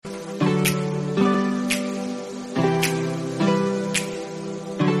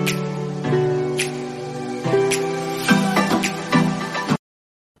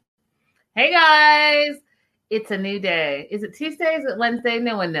It's a new day. Is it Tuesday? Is it Wednesday?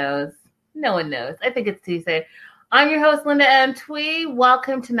 No one knows. No one knows. I think it's Tuesday. I'm your host, Linda M. Twee.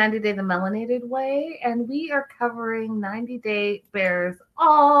 Welcome to 90 Day the Melanated Way. And we are covering 90 Day Bears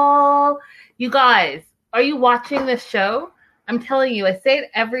All. You guys, are you watching this show? I'm telling you, I say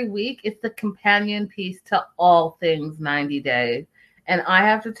it every week. It's the companion piece to all things 90 Day. And I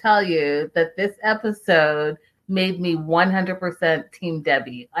have to tell you that this episode made me 100% Team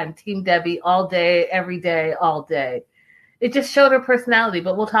Debbie. I'm Team Debbie all day, every day, all day. It just showed her personality,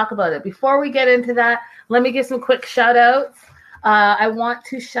 but we'll talk about it. Before we get into that, let me give some quick shout outs. I want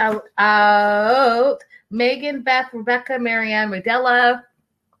to shout out Megan, Beth, Rebecca, Marianne, Radella.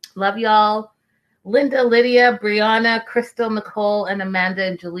 Love y'all. Linda, Lydia, Brianna, Crystal, Nicole, and Amanda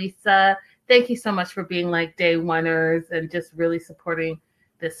and Jaleesa. Thank you so much for being like day oneers and just really supporting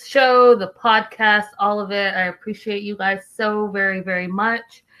this show, the podcast, all of it. I appreciate you guys so very, very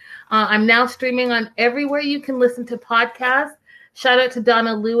much. I'm now streaming on everywhere you can listen to podcasts. Shout out to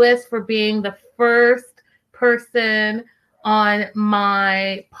Donna Lewis for being the first person on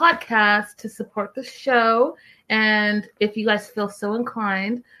my podcast to support the show. And if you guys feel so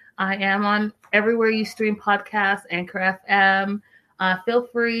inclined, I am on everywhere you stream podcasts, Anchor FM. Feel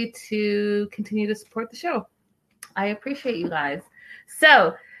free to continue to support the show. I appreciate you guys.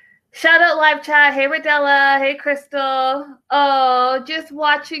 So, shout out live chat. Hey, Radella. Hey, Crystal. Oh, just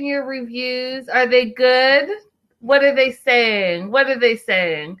watching your reviews. Are they good? What are they saying? What are they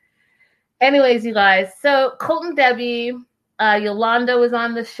saying? Anyways, you guys. So, Colton Debbie, Yolanda was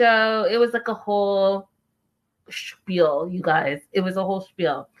on the show. It was like a whole spiel, you guys. It was a whole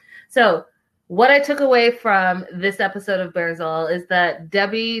spiel. So, what I took away from this episode of Bears All is that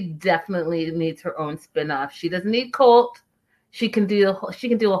Debbie definitely needs her own spinoff. She doesn't need Colt. She can do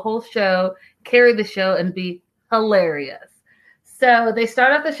a whole show, carry the show, and be hilarious. So they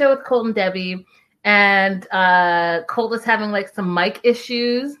start off the show with Colt and Debbie, and Colt is having like some mic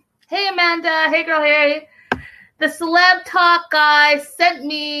issues. Hey, Amanda. Hey, girl. Hey. The celeb talk guy sent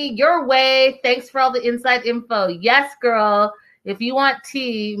me your way. Thanks for all the inside info. Yes, girl. If you want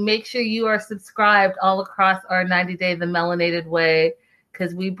tea, make sure you are subscribed all across our 90 Day the Melanated Way,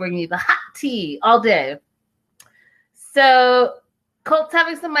 because we bring you the hot tea all day. So Colt's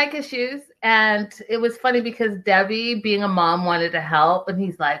having some mic issues, and it was funny because Debbie, being a mom, wanted to help, and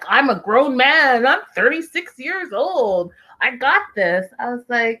he's like, I'm a grown man. I'm 36 years old. I got this. I was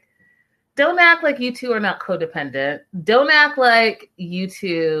like, don't act like you two are not codependent. Don't act like you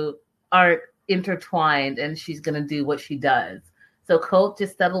two aren't intertwined and she's going to do what she does. So Colt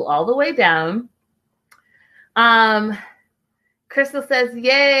just settled all the way down. Crystal says,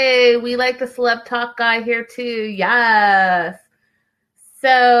 yay, we like the celeb talk guy here too. Yes.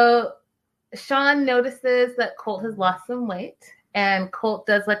 So Sean notices that Colt has lost some weight, and Colt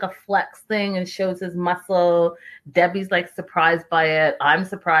does like a flex thing and shows his muscle. Debbie's like surprised by it. I'm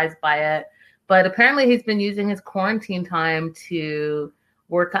surprised by it. But apparently he's been using his quarantine time to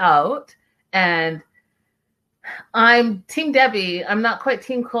work out. And I'm Team Debbie. I'm not quite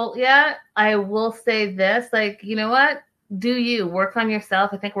Team Colt yet. I will say this, like, you know what? Do you work on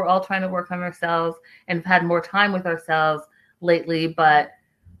yourself? I think we're all trying to work on ourselves and have had more time with ourselves lately, but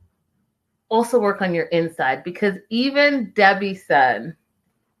also work on your inside, because even Debbie said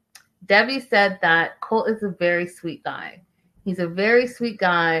that Colt is a very sweet guy. He's a very sweet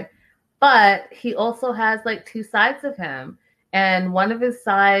guy, but he also has like two sides of him. And one of his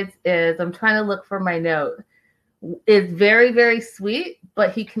sides is, I'm trying to look for my note, is very, very sweet,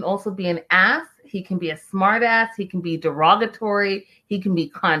 but he can also be an ass. He can be a smart ass. He can be derogatory. He can be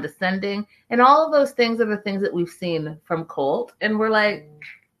condescending. And all of those things are the things that we've seen from Colt. And we're like,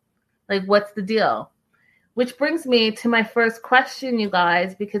 what's the deal? Which brings me to my first question, you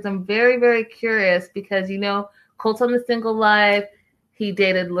guys, because I'm very, very curious, because, you know, Colt's on the single life. He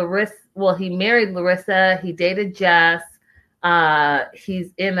dated Larissa. Well, he married Larissa. He dated Jess.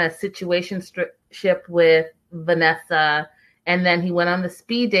 He's in a situationship with Vanessa. And then he went on the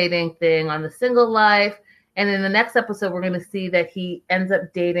speed dating thing on the single life. And in the next episode, we're going to see that he ends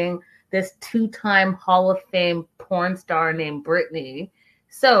up dating this 2-time Hall of Fame porn star named Brittany.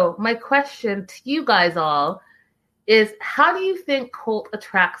 So my question to you guys all is, how do you think Colt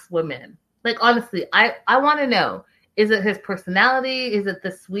attracts women? Like, honestly, I want to know, is it his personality? Is it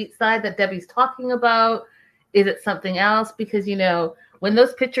the sweet side that Debbie's talking about? Is it something else? Because, you know, when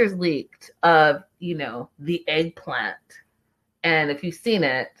those pictures leaked of, you know, the eggplant, and if you've seen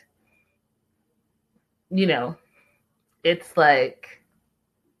it, you know, it's like,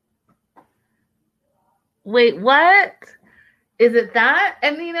 wait, what? Is it that?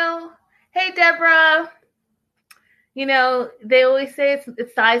 And, you know, hey, Deborah, you know, they always say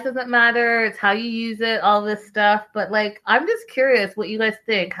it's size doesn't matter, it's how you use it, all this stuff. But like, I'm just curious what you guys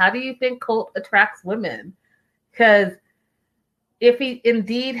think. How do you think Colt attracts women? Because if he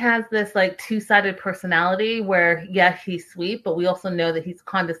indeed has this like two-sided personality where, yeah, he's sweet, but we also know that he's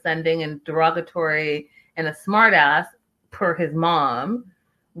condescending and derogatory and a smartass per his mom,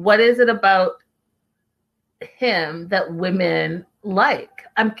 what is it about him that women like?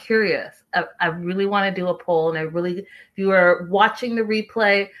 I'm curious. I really want to do a poll, and if you are watching the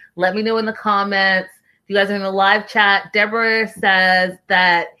replay, let me know in the comments. If you guys are in the live chat, Deborah says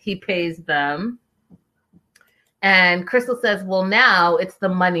that he pays them. And Crystal says, well, now it's the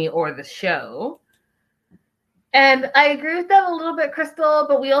money or the show. And I agree with that a little bit, Crystal,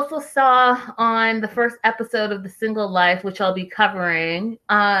 but we also saw on the first episode of The Single Life, which I'll be covering,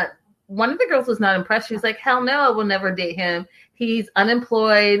 one of the girls was not impressed. She was like, hell no, I will never date him. He's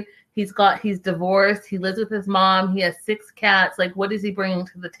unemployed. He's divorced. He lives with his mom. He has 6 cats. Like, what is he bringing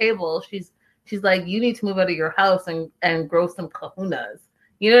to the table? She's like, you need to move out of your house and grow some kahunas.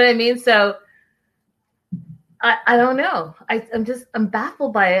 You know what I mean? So I don't know. I'm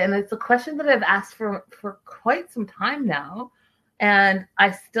baffled by it. And it's a question that I've asked for quite some time now. And I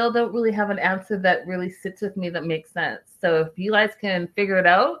still don't really have an answer that really sits with me that makes sense. So if you guys can figure it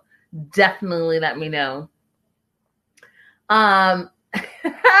out, definitely let me know.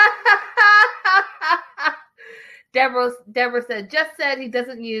 Deborah said he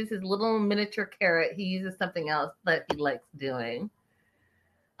doesn't use his little miniature carrot. He uses something else that he likes doing.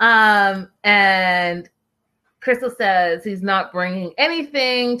 And Crystal says he's not bringing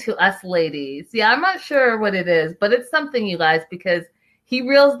anything to us ladies. Yeah, I'm not sure what it is, but it's something, you guys, because he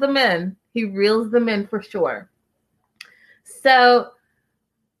reels them in. He reels them in for sure. So,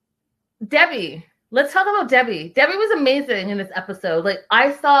 Debbie, let's talk about Debbie. Debbie was amazing in this episode. Like,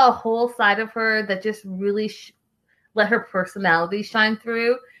 I saw a whole side of her that just really let her personality shine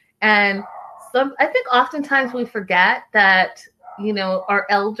through. And I think oftentimes we forget that, you know, our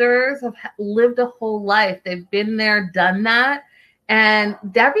elders have lived a whole life. They've been there, done that. And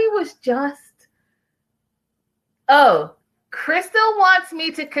Debbie was just, Crystal wants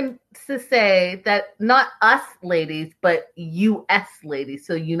me to say that not us ladies, but U.S. ladies.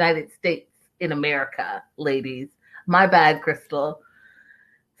 So United States in America ladies. My bad, Crystal.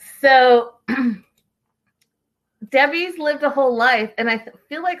 So Debbie's lived a whole life, and I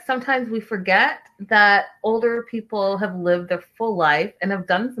feel like sometimes we forget that older people have lived their full life and have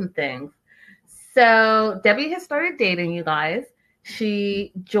done some things. So Debbie has started dating, you guys.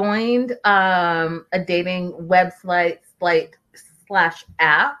 She joined a dating website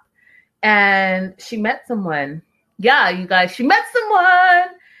 /app, and she met someone. Yeah, you guys, she met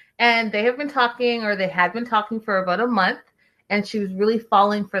someone, and they have been talking, or they had been talking for about a month, and she was really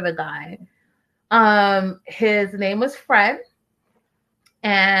falling for the guy. His name was Fred.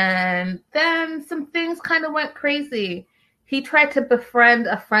 And then some things kind of went crazy. He tried to befriend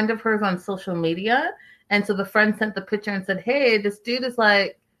a friend of hers on social media. And so the friend sent the picture and said, hey, this dude is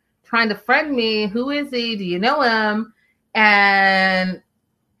like trying to friend me. Who is he? Do you know him? And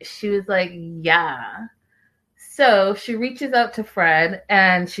she was like, yeah. So she reaches out to Fred,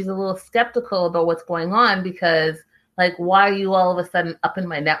 and she's a little skeptical about what's going on because, like, why are you all of a sudden up in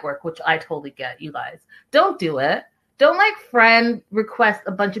my network? Which I totally get, you guys. Don't do it. Don't like friend request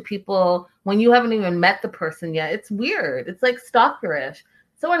a bunch of people when you haven't even met the person yet. It's weird. It's like stalkerish.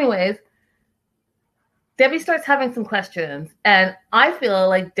 So anyways, Debbie starts having some questions. And I feel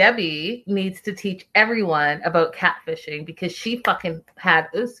like Debbie needs to teach everyone about catfishing because she fucking had,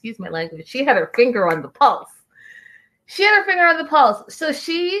 excuse my language, she had her finger on the pulse. So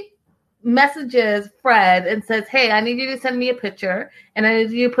she messages Fred and says, hey, I need you to send me a picture, and I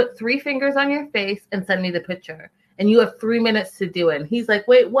need you to put 3 fingers on your face and send me the picture. And you have 3 minutes to do it. And he's like,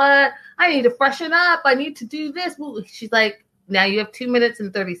 wait, what? I need to freshen up. I need to do this. She's like, now you have 2 minutes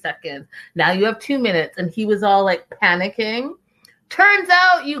and 30 seconds. Now you have 2 minutes. And he was all like panicking. Turns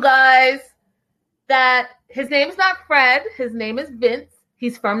out, you guys, that his name is not Fred. His name is Vince.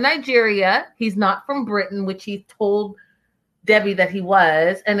 He's from Nigeria. He's not from Britain, which he told Debbie that he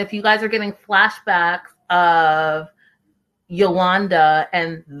was. And if you guys are getting flashbacks of Yolanda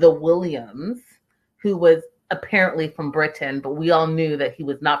and the Williams, who was apparently from Britain, but we all knew that he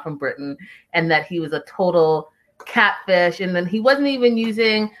was not from Britain and that he was a total catfish. And then he wasn't even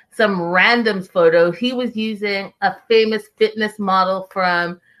using some random's photo. He was using a famous fitness model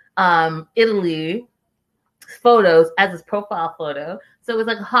from Italy photos as his profile photo. So it was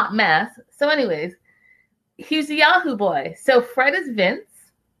like a hot mess. So anyways, he's a Yahoo boy. So Fred is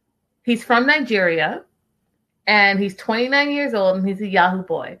Vince. He's from Nigeria, and he's 29 years old, and he's a Yahoo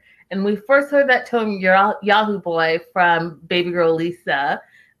boy. And we first heard that term Yahoo Boy from baby girl Lisa.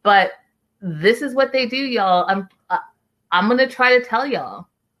 But this is what they do, y'all. I'm going to try to tell y'all,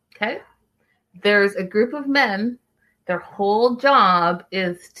 okay? There's a group of men, their whole job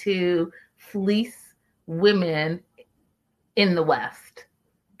is to fleece women in the West.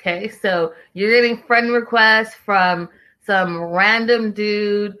 Okay, so you're getting friend requests from some random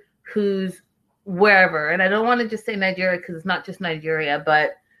dude who's wherever. And I don't want to just say Nigeria because it's not just Nigeria,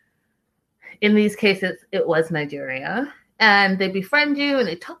 but in these cases, it was Nigeria. And they befriend you and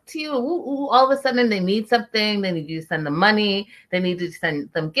they talk to you. All of a sudden, they need something. They need you to send them money. They need to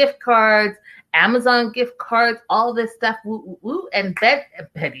send them gift cards, Amazon gift cards, all this stuff. And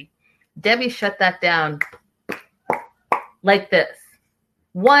Debbie shut that down like this.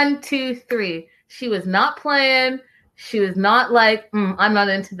 1, 2, 3. She was not playing. She was not like, I'm not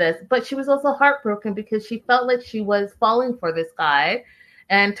into this. But she was also heartbroken because she felt like she was falling for this guy.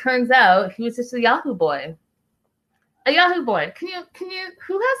 And turns out he was just a Yahoo boy. A Yahoo boy. Can you,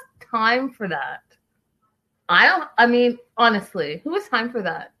 who has time for that? Honestly, who has time for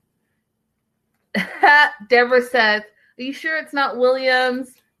that? Deborah says, are you sure it's not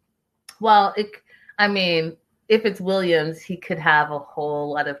Williams? Well, if it's Williams, he could have a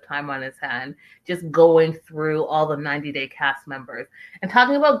whole lot of time on his hand just going through all the 90-day cast members. And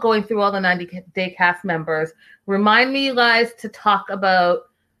talking about going through all the 90-day cast members, remind me, you guys, to talk about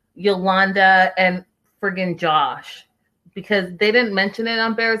Yolanda and friggin' Josh, because they didn't mention it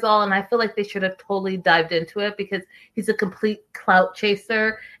on Bears All, and I feel like they should have totally dived into it because he's a complete clout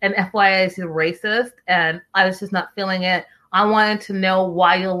chaser, and FYI, he's a racist, and I was just not feeling it. I wanted to know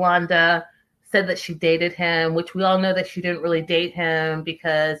why Yolanda said that she dated him, which we all know that she didn't really date him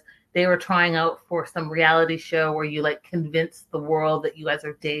because they were trying out for some reality show where you like convince the world that you guys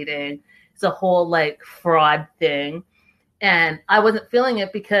are dating. It's a whole like fraud thing. And I wasn't feeling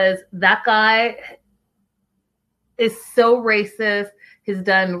it because that guy is so racist. He's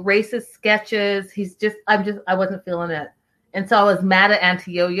done racist sketches. I wasn't feeling it. And so I was mad at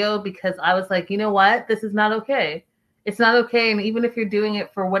Auntie Yo-Yo because I was like, you know what? This is not okay. It's not okay. And even if you're doing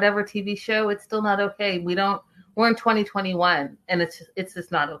it for whatever TV show, it's still not okay. We're in 2021 and it's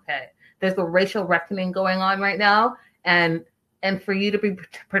just not okay. There's a racial reckoning going on right now. And for you to be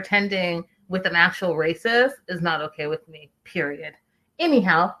pretending with an actual racist is not okay with me, period.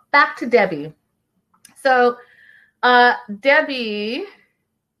 Anyhow, back to Debbie. So Debbie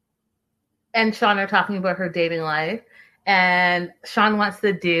and Sean are talking about her dating life, and Sean wants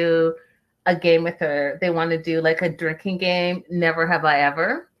to do a game with her. They want to do like a drinking game, Never Have I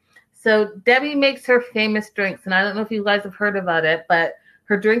Ever. So Debbie makes her famous drinks, and I don't know if you guys have heard about it, but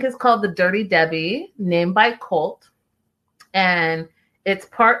her drink is called the Dirty Debbie, named by Colt, and it's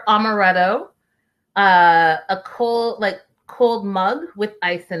part amaretto, a cold mug with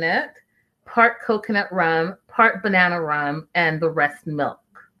ice in it, part coconut rum, part banana rum, and the rest milk.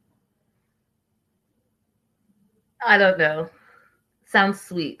 I don't know. Sounds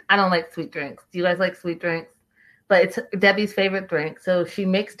sweet. I don't like sweet drinks. Do you guys like sweet drinks? But it's Debbie's favorite drink. So she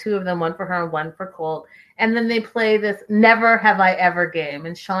makes 2 of them, one for her and one for Colt. And then they play this Never Have I Ever game.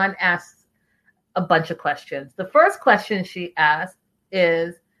 And Sean asks a bunch of questions. The first question she asks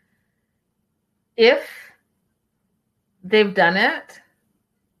is, if they've done it,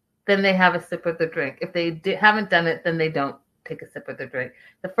 then they have a sip of the drink. If they haven't done it, then they don't take a sip of the drink.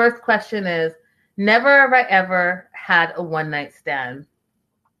 The first question is, never have I ever had a one-night stand.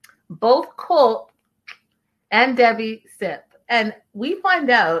 Both Colt and Debbie sip. And we find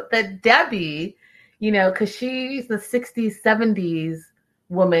out that Debbie, because she's the 60s, 70s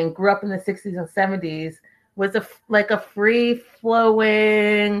woman, grew up in the 60s and 70s, was a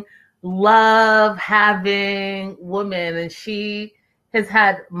free-flowing, love-having woman. And she has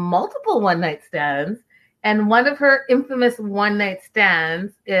had multiple one-night stands. And one of her infamous one-night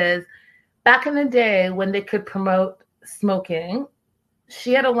stands is back in the day when they could promote smoking.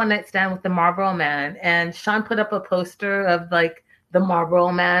 She had a one-night stand with the Marlboro Man, and Sean put up a poster of like the Marlboro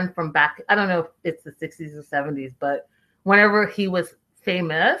Man from back, I don't know if it's the 60s or 70s, but whenever he was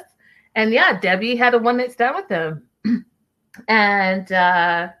famous. And yeah, Debbie had a one-night stand with him. And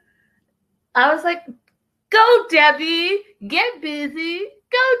I was like, go Debbie, get busy,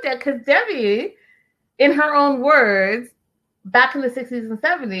 go because Debbie, in her own words, back in the 60s and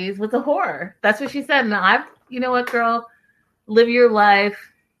 70s, was a whore. That's what she said. And you know what, girl? Live your life.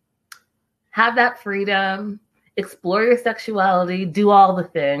 Have that freedom. Explore your sexuality. Do all the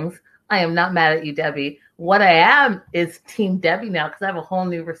things. I am not mad at you, Debbie. What I am is Team Debbie now because I have a whole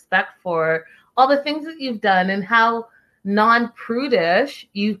new respect for all the things that you've done and how non-prudish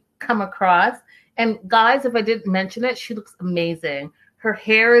you come across. And guys, if I didn't mention it, she looks amazing. her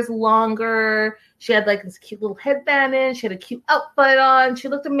hair is longer. She had like this cute little headband in. She had a cute outfit on. She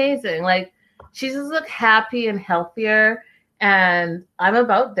looked amazing. Like she just looked happy and healthier. And I'm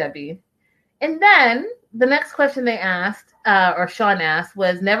about Debbie. And then the next question they asked, or Sean asked,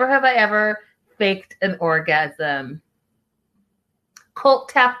 was, never have I ever faked an orgasm. Colt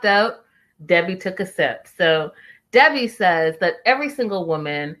tapped out. Debbie took a sip. So Debbie says that every single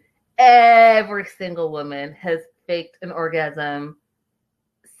woman has faked an orgasm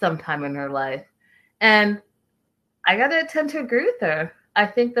sometime in her life. And I got to tend to agree with her. I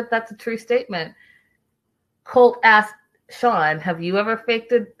think that that's a true statement. Colt asked Sean, have you ever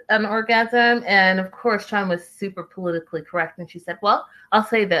faked an orgasm? And of course, Sean was super politically correct. And she said, well, I'll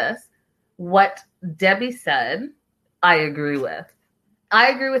say this. What Debbie said, I agree with. I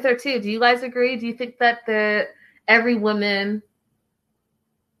agree with her too. Do you guys agree? Do you think that every woman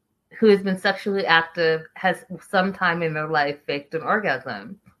who has been sexually active has sometime in their life faked an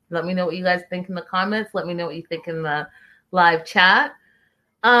orgasm? Let me know what you guys think in the comments. Let me know what you think in the live chat.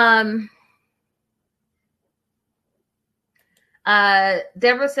 Deborah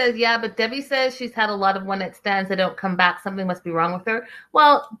says, yeah, but Debbie says she's had a lot of one-night stands that don't come back. Something must be wrong with her.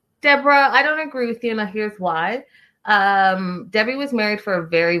 Well, Deborah, I don't agree with you, and here's why. Debbie was married for a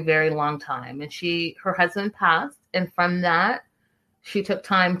very, very long time, and her husband passed, and from that, she took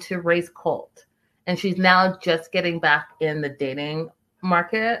time to raise Colt, and she's now just getting back in the dating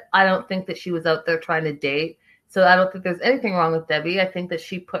market. I don't think that she was out there trying to date, so I don't think there's anything wrong with Debbie. I think that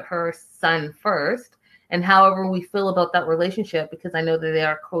she put her son first, and however we feel about that relationship, because I know that they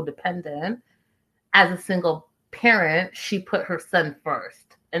are codependent, as a single parent, she put her son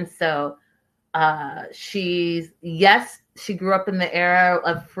first. And so she grew up in the era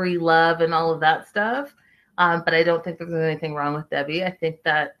of free love and all of that stuff. But I don't think there's anything wrong with Debbie. I think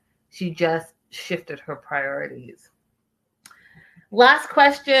that she just shifted her priorities. Last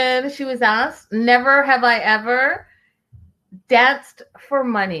question she was asked, never have I ever danced for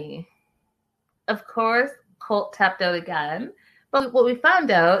money. Of course, Colt tapped out again. But what we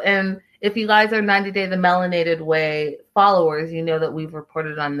found out, and if you guys are 90 Day the Melanated Way followers, you know that we've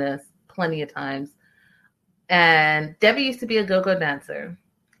reported on this plenty of times. And Debbie used to be a go-go dancer.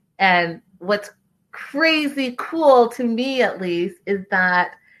 And what's crazy cool to me, at least, is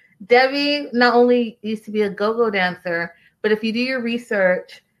that Debbie not only used to be a go-go dancer, but if you do your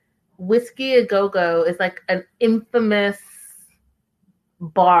research, Whiskey A Go-Go is like an infamous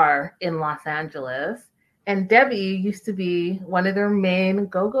bar in Los Angeles. And Debbie used to be one of their main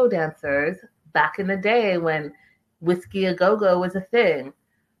go-go dancers back in the day when Whiskey A Go-Go was a thing.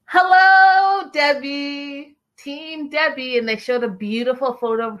 Hello, Debbie, Team Debbie. And they showed a beautiful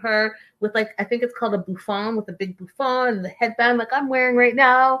photo of her with, like, I think it's called a bouffant, with a big bouffant and the headband like I'm wearing right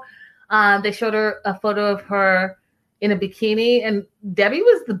now. They showed her a photo of her in a bikini, and Debbie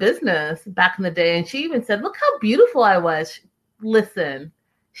was the business back in the day. And she even said, look how beautiful I was. Listen,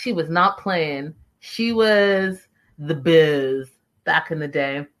 she was not playing. She was the biz back in the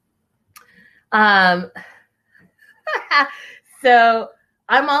day. So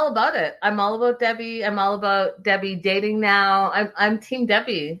I'm all about it. I'm all about Debbie. I'm all about Debbie dating now. I'm Team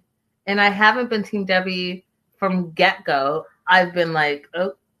Debbie. And I haven't been Team Debbie from get-go. I've been like,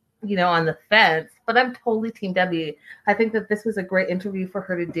 on the fence, but I'm totally Team Debbie. I think that this was a great interview for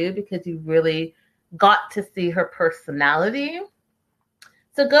her to do because you really got to see her personality.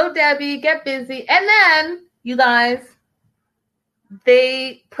 So go, Debbie, get busy. And then, you guys,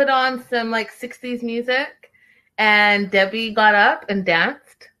 they put on some like 60s music, and Debbie got up and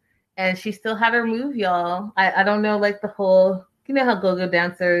danced, and she still had her move, y'all. I don't know, like the whole, you know how go-go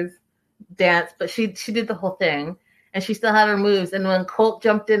dancers dance, but she did the whole thing, and she still had her moves. And when Colt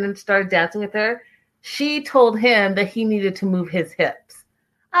jumped in and started dancing with her, she told him that he needed to move his hips.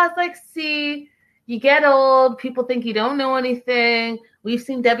 I was like, see, you get old, people think you don't know anything. We've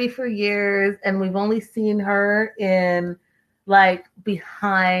seen Debbie for years, and we've only seen her in, like,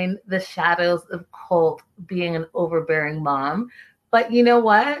 behind the shadows of Colt being an overbearing mom. But you know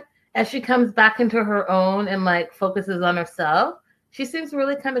what? As she comes back into her own and, like, focuses on herself, she seems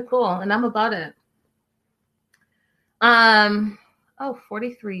really kind of cool, and I'm about it.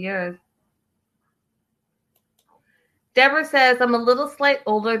 43 years. Deborah says, I'm a little slight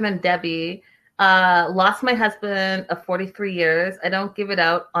older than Debbie. Lost my husband of 43 years. I don't give it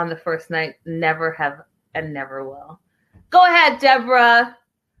out on the first night. Never have and never will. Go ahead, Deborah.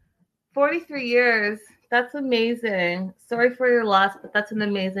 43 years. That's amazing. Sorry for your loss, but that's an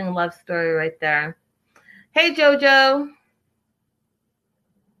amazing love story right there. Hey, Jojo.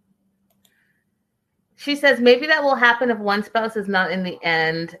 She says, maybe that will happen if one spouse is not in the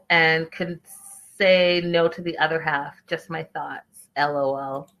end and can say no to the other half. Just my thoughts.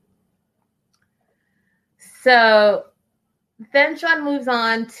 LOL. So then Sean moves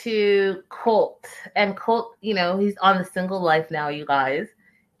on to Colt. And Colt, he's on the Single Life now, you guys.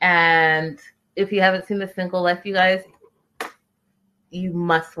 And if you haven't seen the Single Life, you guys, you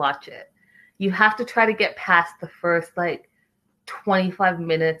must watch it. You have to try to get past the first 25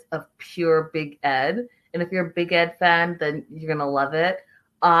 minutes of pure Big Ed. And if you're a Big Ed fan, then you're going to love it.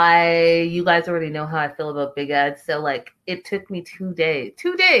 You guys already know how I feel about Big Ed. So it took me 2 days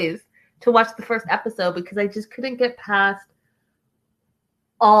to watch the first episode because I just couldn't get past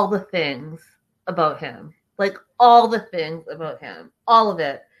all the things about him. All the things about him. All of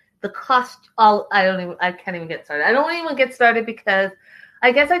it. The cost, I can't even get started. I don't even get started because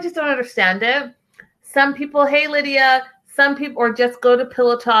I guess I just don't understand it. Some people, hey Lydia, some people, or just go to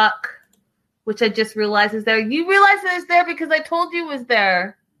Pillow Talk, which I just realized is there. You realize that it's there because I told you it was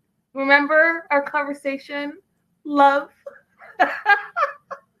there. Remember our conversation? Love.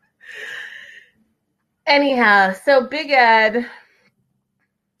 Anyhow, so Big Ed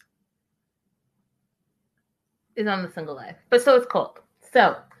is on the Single Life, but so is Colt.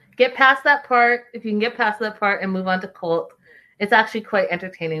 So get past that part. If you can get past that part and move on to Colt, it's actually quite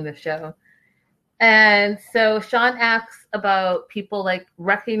entertaining, the show. And so Sean asks about people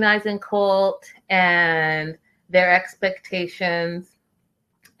recognizing Colt and their expectations.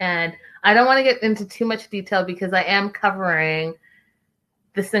 And I don't want to get into too much detail because I am covering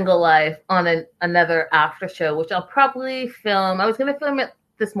the Single Life on another after show, which I'll probably film. I was going to film it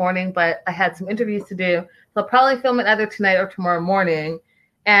this morning, but I had some interviews to do. So I'll probably film it either tonight or tomorrow morning.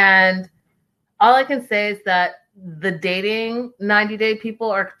 And all I can say is that the dating 90-day people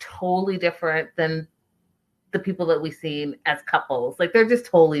are totally different than the people that we've seen as couples. They're just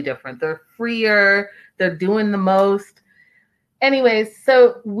totally different. They're freer. They're doing the most. Anyways,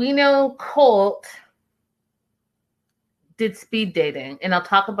 so we know Colt did speed dating, and I'll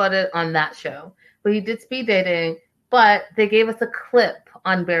talk about it on that show. But he did speed dating, but they gave us a clip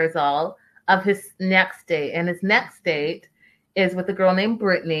on Bearzall of his next date. And his next date is with a girl named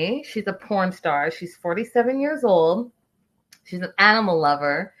Brittany. She's a porn star. She's 47 years old. She's an animal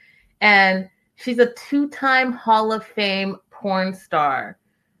lover. And she's a 2-time Hall of Fame porn star.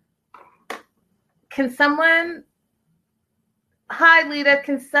 Hi, Lita,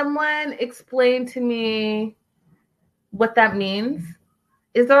 can someone explain to me what that means?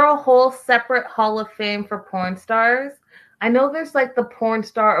 Is there a whole separate Hall of Fame for porn stars? I know there's the Porn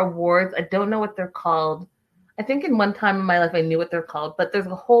Star Awards. I don't know what they're called. I think in one time in my life I knew what they're called, but there's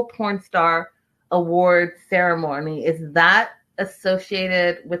a whole Porn Star Award ceremony. Is that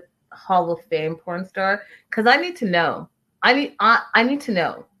associated with Hall of Fame porn star? Because I need to know. I need to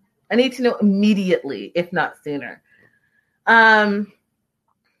know. I need to know immediately, if not sooner.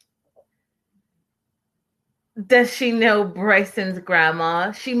 Does she know Bryson's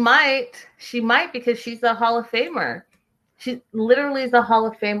grandma? She might because she's a Hall of Famer. She literally is a Hall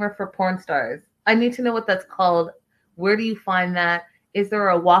of Famer for porn stars. I need to know what that's called. Where do you find that? Is there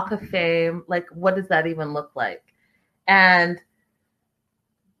a Walk of Fame? What does that even look like? And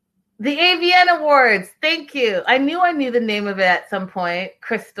the AVN Awards. Thank you. I knew I the name of it at some point.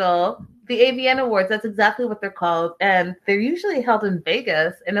 Crystal. The AVN Awards. That's exactly what they're called. And they're usually held in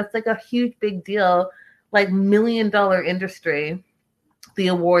Vegas. And it's a huge, big deal. $1 million industry. The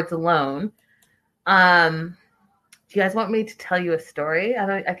awards alone. Do you guys want me to tell you a story?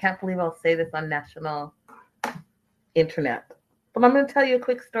 I can't believe I'll say this on national internet. But I'm going to tell you a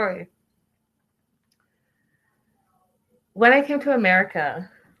quick story. When I came to America,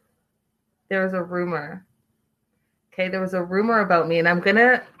 there was a rumor. Okay, there was a rumor about me, and I'm going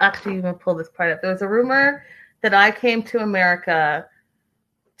to actually even pull this part up. There was a rumor that I came to America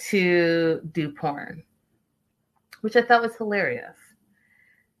to do porn, which I thought was hilarious.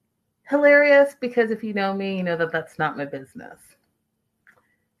 Hilarious because if you know me, you know that that's not my business.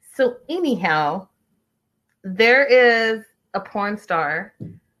 So anyhow, there is a porn star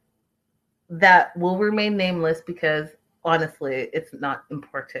that will remain nameless because honestly, it's not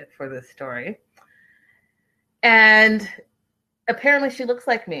important for this story. And apparently she looks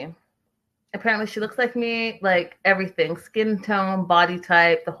like me. Like everything, skin tone, body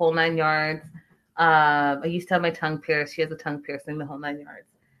type, the whole 9 yards. I used to have my tongue pierced. She has a tongue piercing, the whole 9 yards.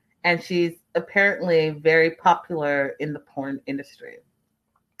 And she's apparently very popular in the porn industry.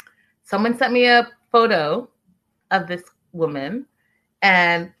 Someone sent me a photo of this woman,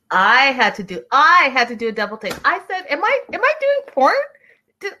 and I had to do a double take. I said, "Am I doing porn?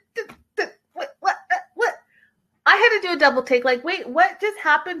 What? I had to do a double take. Wait, what just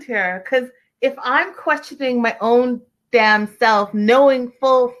happened here? Because if I'm questioning my own damn self, knowing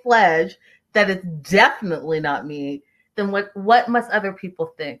full-fledged that it's definitely not me, then what must other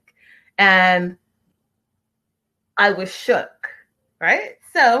people think? And I was shook, right?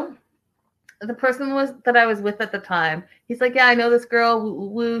 So the person that I was with at the time, he's like, yeah, I know this girl, woo, woo,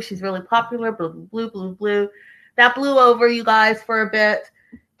 woo. She's really popular, blue, blue, blue, blue. That blew over, you guys, for a bit.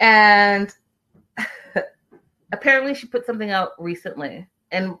 And apparently she put something out recently.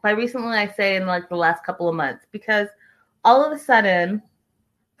 And by recently, I say in like the last couple of months, because all of a sudden,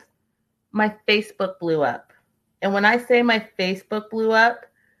 my Facebook blew up. And when I say my Facebook blew up,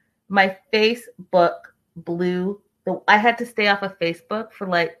 my Facebook blew. I had to stay off of Facebook for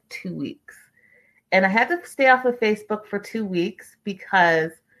like 2 weeks. And I had to stay off of Facebook for 2 weeks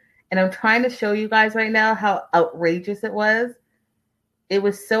because, and I'm trying to show you guys right now how outrageous it was. It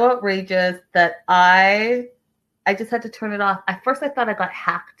was so outrageous that I just had to turn it off. At first I thought I got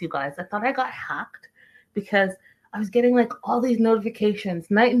hacked, you guys. I thought I got hacked because I was getting like all these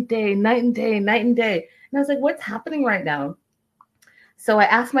notifications night and day, night and day, night and day. And I was like, what's happening right now? So I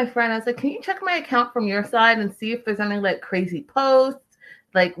asked my friend, I was like, can you check my account from your side and see if there's any like crazy posts,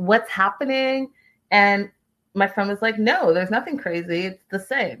 like what's happening? And my friend was like, no, there's nothing crazy. It's the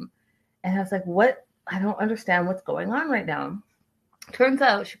same. And I was like, what? I don't understand what's going on right now. Turns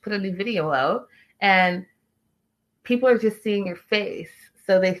out she put a new video out and people are just seeing your face.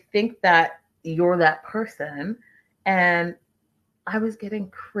 So they think that you're that person. And I was getting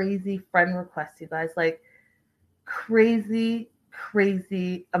crazy friend requests, you guys, like crazy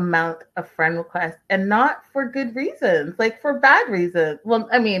amount of friend requests, and not for good reasons, like for bad reasons. Well,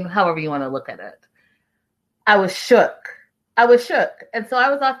 I mean, however you want to look at it. I was shook. And so I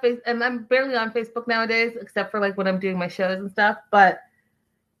was off Facebook, and I'm barely on Facebook nowadays, except for like when I'm doing my shows and stuff. But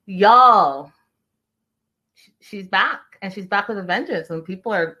y'all, she's back, and she's back with a vengeance, and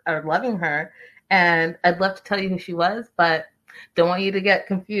people are loving her. And I'd love to tell you who she was, but don't want you to get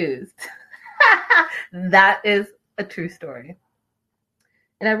confused. That is a true story.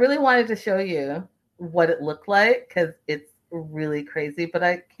 And I really wanted to show you what it looked like because it's really crazy, but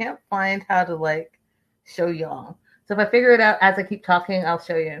I can't find how to like show y'all. So if I figure it out as I keep talking, I'll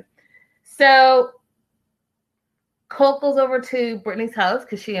show you. So Colt goes over to Brittany's house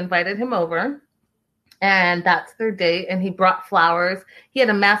because she invited him over. And that's their date. And he brought flowers. He had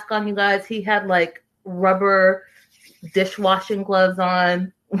a mask on, you guys. He had like rubber dishwashing gloves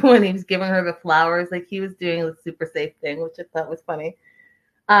on when he was giving her the flowers. Like he was doing the super safe thing, which I thought was funny.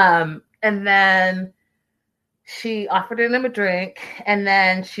 And then she offered him a drink, and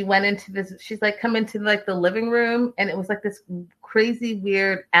then she went into this, she's like, come into like the living room, and it was like this crazy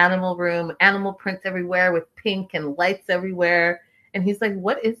weird animal room, animal prints everywhere with pink and lights everywhere. And he's like,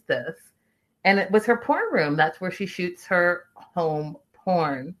 what is this? And it was her porn room. That's where she shoots her home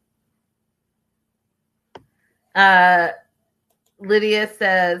porn. Lydia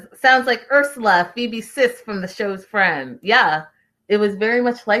says, sounds like Ursula, Phoebe's sis from the show's friend. Yeah, it was very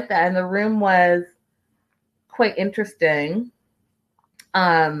much like that. And the room was quite interesting.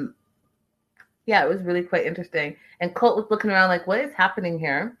 Yeah, it was really quite interesting. And Colt was looking around like, what is happening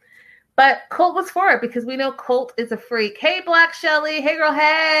here? But Colt was for it because we know Colt is a freak. Hey, Black Shelly. Hey, girl.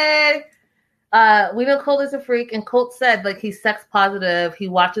 Hey. We know Colt is a freak, and Colt said like he's sex positive. He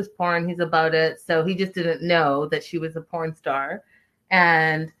watches porn. He's about it. So he just didn't know that she was a porn star.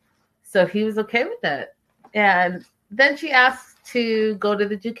 And so he was okay with it. And then she asked to go to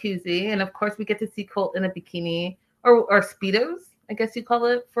the jacuzzi. And of course we get to see Colt in a bikini or Speedos, I guess you call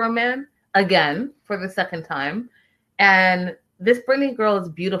it for a man, again, for the second time. And this Brittany girl is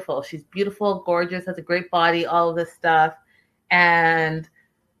beautiful. She's beautiful, gorgeous, has a great body, all of this stuff. And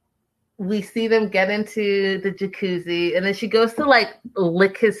we see them get into the jacuzzi, and then she goes to like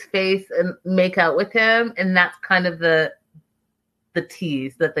lick his face and make out with him. And that's kind of the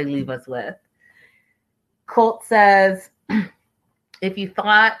tease that they leave us with. Colt says, if you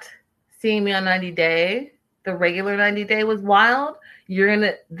thought seeing me on 90 Day, the regular 90 Day was wild,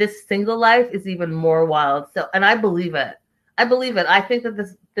 this single life is even more wild. So, and I believe it. I think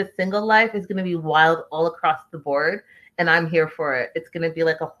that this single life is going to be wild all across the board. And I'm here for it. It's going to be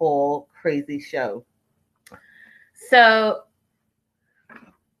like a whole crazy show. So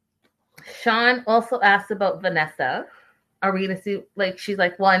Sean also asked about Vanessa. Are we going to see, like, she's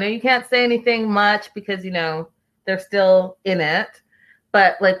like, well, I know you can't say anything much because, you know, they're still in it.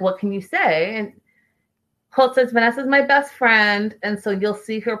 But, like, what can you say? And Colt says, Vanessa's my best friend. And so you'll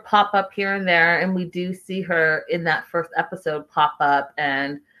see her pop up here and there. And we do see her in that first episode pop up.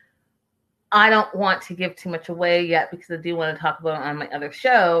 And I don't want to give too much away yet because I do want to talk about it on my other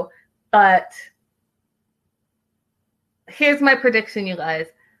show. But here's my prediction, you guys.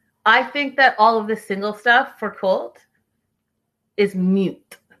 I think that all of this single stuff for Colt is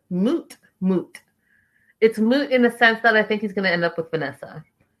moot. it's moot in the sense that I think he's going to end up with Vanessa.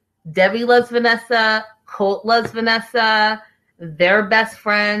 Debbie loves Vanessa. Colt loves Vanessa. They're best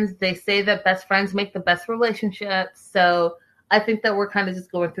friends. They say that best friends make the best relationships. So I think that we're kind of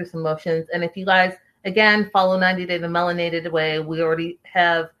just going through some motions. And if you guys, again, follow 90 Day the Melanated Way, we already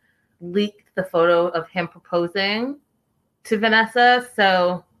have leaked the photo of him proposing to Vanessa.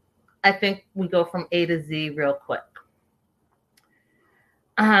 So I think we go from A to Z real quick.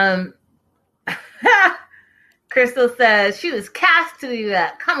 Crystal says she was cast to do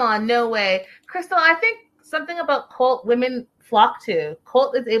that. Come on, no way. Crystal, I think something about Colt women flock to.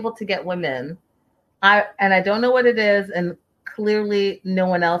 Colt is able to get women. I don't know what it is, and clearly no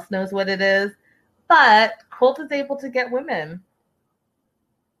one else knows what it is, but Colt is able to get women.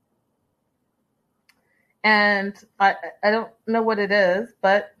 And I don't know what it is,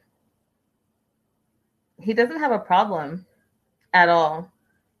 but he doesn't have a problem at all.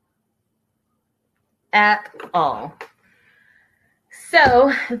 At all.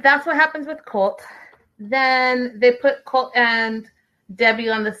 So that's what happens with Colt. Then they put Colt and Debbie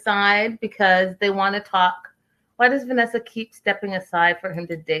on the side because they want to talk. Why does Vanessa keep stepping aside for him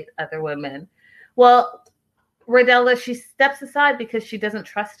to date other women? Well, Rodella, she steps aside because she doesn't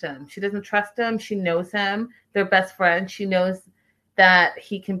trust him. She doesn't trust him. She knows him. They're best friends. She knows that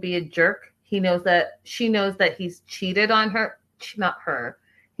he can be a jerk. She knows that he's cheated on her. Not her.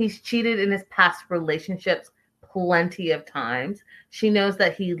 He's cheated in his past relationships plenty of times. She knows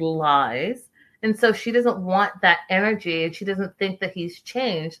that he lies. And so she doesn't want that energy, and she doesn't think that he's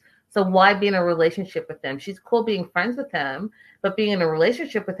changed. So why be in a relationship with him? She's cool being friends with him, but being in a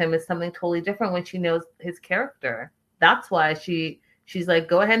relationship with him is something totally different when she knows his character. That's why she's like,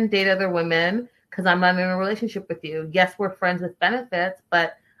 go ahead and date other women because I'm not in a relationship with you. Yes, we're friends with benefits,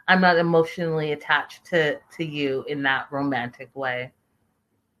 but I'm not emotionally attached to you in that romantic way.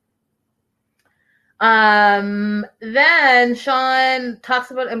 Then Sean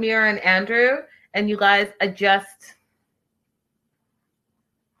talks about Amira and Andrew, and you guys, I just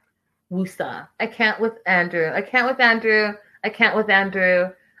woosah. I can't with Andrew. I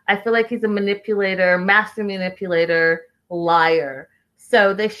feel like he's a manipulator, master manipulator, liar.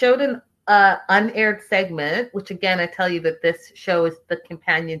 So they showed an unaired segment, which again, I tell you that this show is the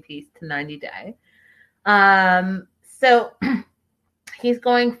companion piece to 90 Day. So he's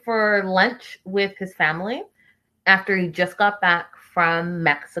going for lunch with his family after he just got back from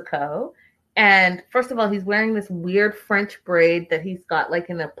Mexico. And first of all, he's wearing this weird French braid that he's got like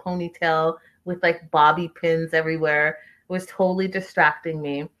in a ponytail with like bobby pins everywhere. It was totally distracting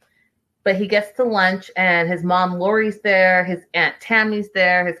me. But he gets to lunch and his mom Lori's there, his aunt Tammy's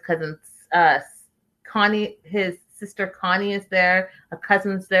there, his cousin Connie, his sister Connie is there, a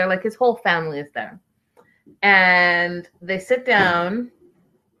cousin's there, like his whole family is there. And they sit down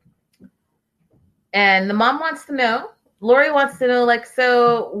and the mom wants to know, Lori wants to know, like,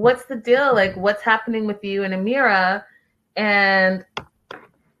 so what's the deal? Like, what's happening with you and Amira? And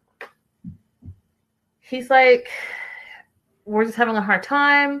he's like, we're just having a hard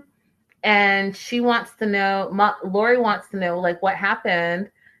time. And she wants to know, Lori wants to know, like, what happened?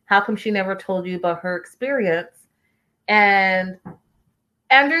 How come she never told you about her experience? And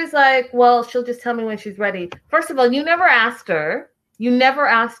Andrew's like, well, she'll just tell me when she's ready. First of all, you never asked her.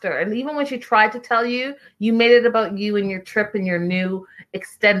 And even when she tried to tell you, you made it about you and your trip and your new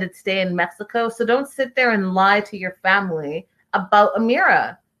extended stay in Mexico. So don't sit there and lie to your family about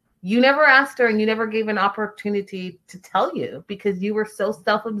Amira. You never asked her and you never gave an opportunity to tell you because you were so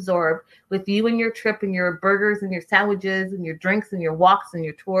self-absorbed with you and your trip and your burgers and your sandwiches and your drinks and your walks and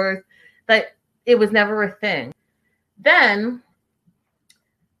your tours that it was never a thing. Then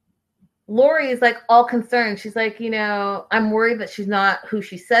Lori is like all concerned. She's like, I'm worried that she's not who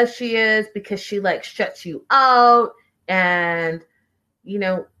she says she is because she like shuts you out. And,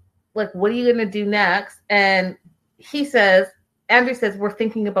 like, what are you going to do next? And Andrew says, we're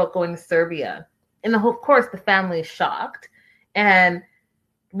thinking about going to Serbia. And of course, the family is shocked. And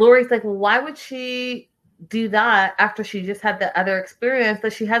Lori's like, well, why would she do that after she just had the other experience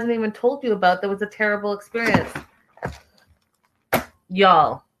that she hasn't even told you about that was a terrible experience?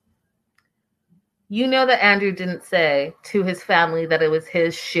 Y'all. You know that Andrew didn't say to his family that it was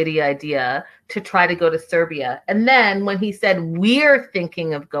his shitty idea to try to go to Serbia. And then when he said, we're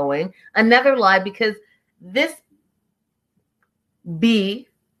thinking of going, another lie, because this B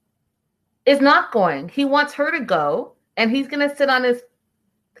is not going. He wants her to go, and he's going to sit on his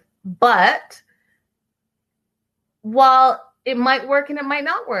butt while it might work and it might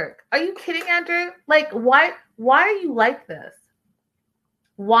not work. Are you kidding, Andrew? Like, why are you like this?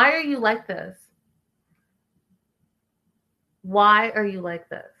 Why are you like this? Why are you like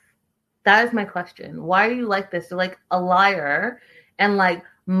this? That is my question. Why are you like this? You're like a liar and like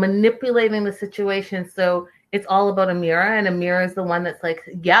manipulating the situation. So it's all about Amira, and Amira is the one that's like,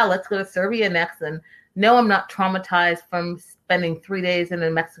 yeah, let's go to Serbia next. And no, I'm not traumatized from spending 3 days in a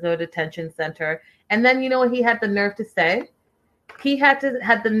Mexico detention center. And then you know what he had the nerve to say? He had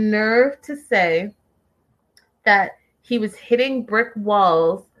the nerve to say that he was hitting brick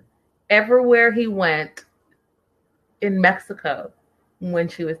walls everywhere he went in Mexico when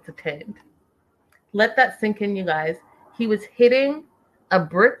she was detained. Let that sink in, you guys. He was hitting a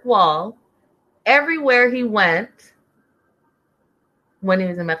brick wall everywhere he went when he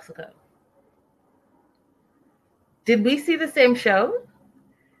was in Mexico. Did we see the same show?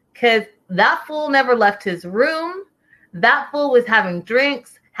 Because that fool never left his room. That fool was having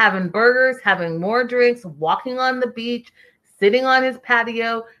drinks, having burgers, having more drinks, walking on the beach, sitting on his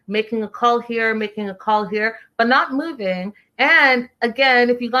patio, making a call here, but not moving. And again,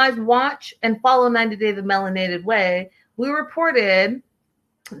 if you guys watch and follow 90 Day the Melanated Way, we reported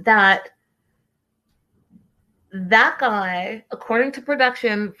that guy, according to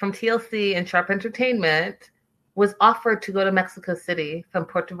production from TLC and Sharp Entertainment, was offered to go to Mexico City from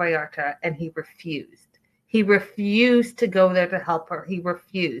Puerto Vallarta, and he refused. He refused to go there to help her. He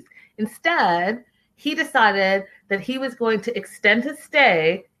refused. Instead, he decided that he was going to extend his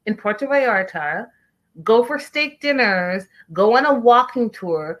stay in Puerto Vallarta, go for steak dinners, go on a walking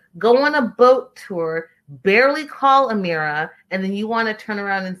tour, go on a boat tour, barely call Amira, and then you want to turn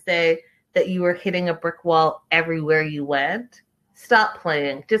around and say that you were hitting a brick wall everywhere you went? Stop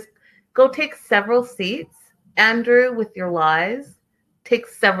playing. Just go take several seats. Andrew, with your lies, take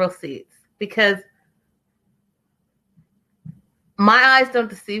several seats, because my eyes don't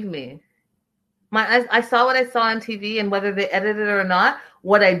deceive me. My eyes, I saw what I saw on TV, and whether they edited it or not,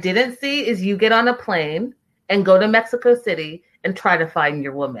 what I didn't see is you get on a plane and go to Mexico City and try to find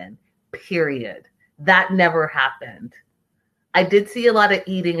your woman. Period. That never happened. I did see a lot of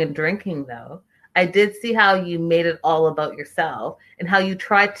eating and drinking, though. I did see how you made it all about yourself and how you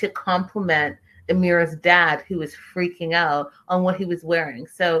tried to compliment Amira's dad, who was freaking out on what he was wearing.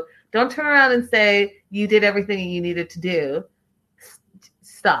 So don't turn around and say you did everything you needed to do.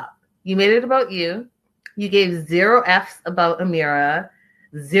 Stop. You made it about you. You gave 0 Fs about Amira,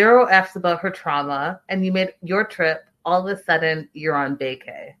 0 Fs about her trauma, and you made your trip. All of a sudden, you're on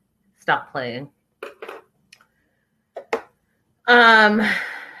vacay. Stop playing.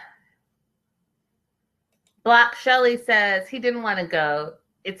 Black Shelly says he didn't want to go.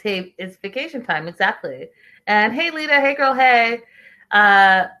 It's vacation time, exactly. And hey, Lita, hey, girl, hey.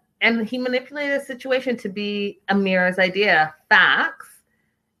 And he manipulated the situation to be Amira's idea. Facts.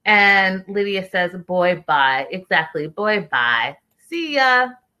 And Lydia says, boy, bye. Exactly. Boy, bye. See ya.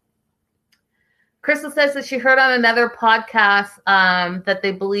 Crystal says that she heard on another podcast that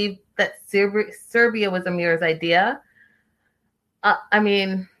they believe that Serbia was Amira's idea. I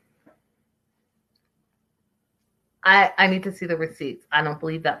mean, I need to see the receipts. I don't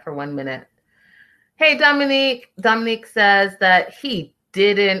believe that for 1 minute. Hey, Dominique. Dominique says that he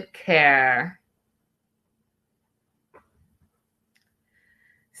didn't care.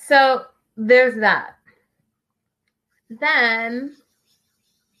 So there's that. Then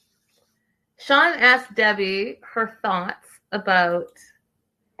Sean asked Debbie her thoughts about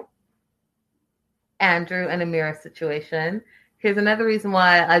Andrew and Amira's situation. Here's another reason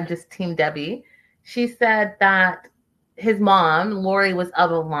why I'm just Team Debbie. She said that his mom, Lori, was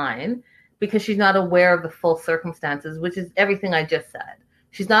out of line because she's not aware of the full circumstances, which is everything I just said.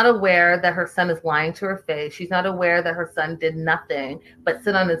 She's not aware that her son is lying to her face. She's not aware that her son did nothing but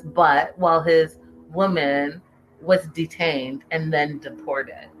sit on his butt while his woman was detained and then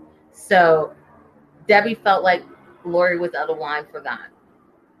deported. So Debbie felt like Lori was out of line for that.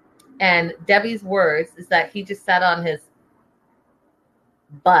 And Debbie's words is that he just sat on his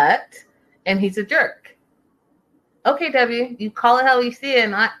butt and he's a jerk. Okay, Debbie, you call it how you see it,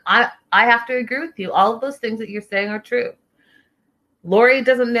 and I have to agree with you. All of those things that you're saying are true. Lori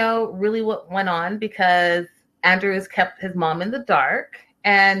doesn't know really what went on because Andrew has kept his mom in the dark,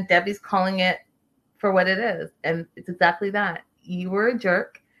 and Debbie's calling it for what it is. And it's exactly that. You were a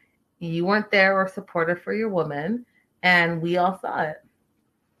jerk. You weren't there or supportive for your woman, and we all saw it.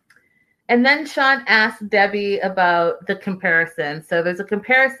 And then Sean asked Debbie about the comparison. So there's a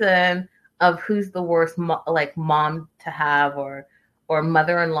comparison of who's the worst mom to have or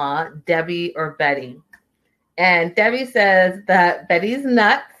mother-in-law, Debbie or Betty. And Debbie says that Betty's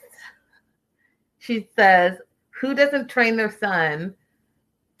nuts. She says, who doesn't train their son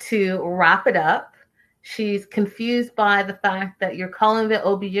to wrap it up? She's confused by the fact that you're calling the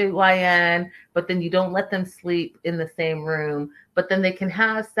OBGYN, but then you don't let them sleep in the same room. but then they can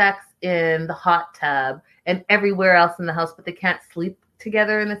have sex in the hot tub and everywhere else in the house, but they can't sleep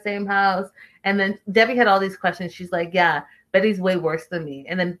together in the same house. And then Debbie had all these questions. She's like, yeah, Betty's way worse than me.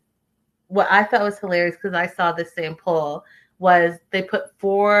 And then what I thought was hilarious, because I saw this same poll, was they put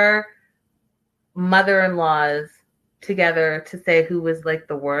 4 mother-in-laws together to say who was like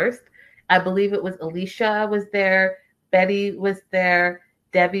the worst. I believe it was Alicia was there, Betty was there,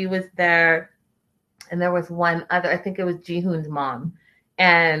 Debbie was there, and there was one other, I think it was Jihoon's mom.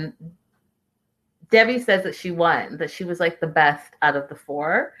 And Debbie says that she won, that she was like the best out of the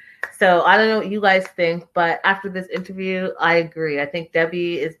 4. So I don't know what you guys think, but after this interview, I agree. I think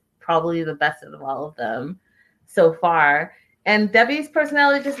Debbie is probably the best of all of them so far. And Debbie's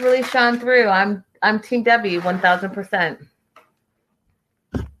personality just really shone through. I'm Team Debbie 1000%.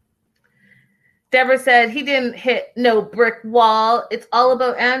 Deborah said he didn't hit no brick wall. It's all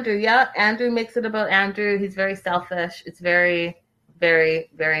about Andrew. Yeah, Andrew makes it about Andrew. He's very selfish. It's very, very,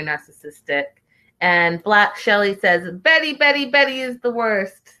 very narcissistic. And Black Shelly says, Betty is the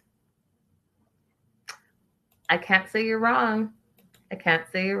worst. I can't say you're wrong.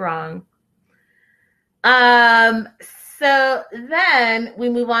 So then we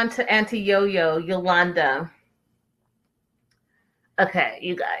move on to Auntie Yo-Yo, Yolanda. Okay,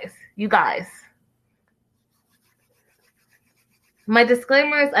 you guys. My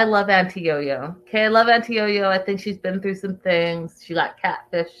disclaimer is I love Auntie Yo-Yo. Okay, I love Auntie Yo-Yo. I think she's been through some things. She got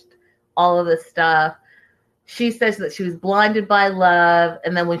catfished, all of this stuff. She says that she was blinded by love,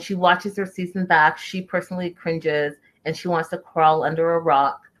 and then when she watches her season back, she personally cringes and she wants to crawl under a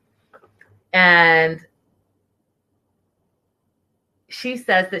rock. And she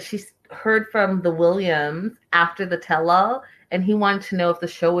says that she heard from the Williams after the tell-all, and he wanted to know if the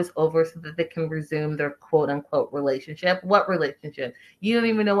show was over so that they can resume their quote-unquote relationship. What relationship? You don't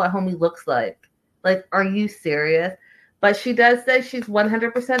even know what homie looks like. Like, are you serious? But she does say she's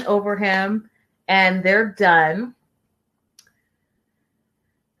 100% over him, and they're done.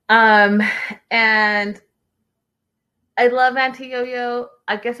 And I love Auntie Yo-Yo.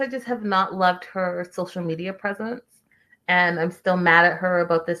 I guess I just have not loved her social media presence. And I'm still mad at her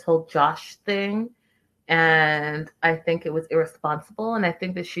about this whole Josh thing. And I think it was irresponsible. And I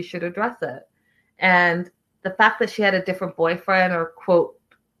think that she should address it. And the fact that she had a different boyfriend or quote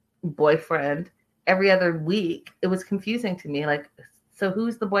boyfriend every other week, it was confusing to me. Like, so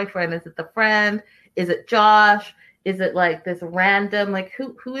who's the boyfriend? Is it the friend? Is it Josh? Is it like this random, like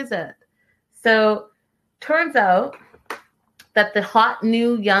who is it? So turns out that the hot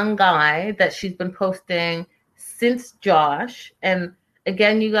new young guy that she's been posting since Josh, and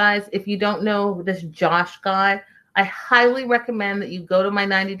again, you guys, if you don't know this Josh guy, I highly recommend that you go to my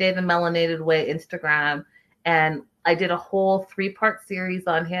 90 Day The Melanated Way Instagram, and I did a whole 3-part series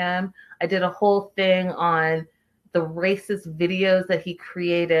on him. I did a whole thing on the racist videos that he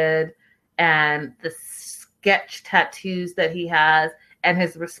created and the sketch tattoos that he has and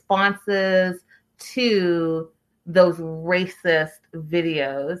his responses to those racist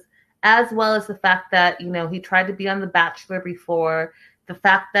videos, as well as the fact that, you know, he tried to be on The Bachelor before, the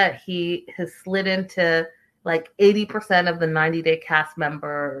fact that he has slid into like 80% of the 90 Day cast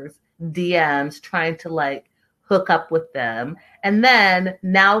members' DMs trying to like hook up with them. And then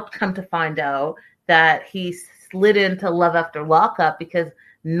now come to find out that he slid into Love After Lockup because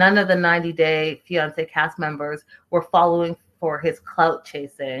none of the 90 Day Fiancé cast members were following for his clout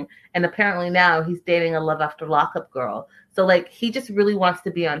chasing. And apparently now he's dating a Love After Lockup girl. So like he just really wants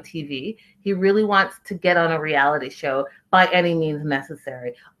to be on TV. He really wants to get on a reality show by any means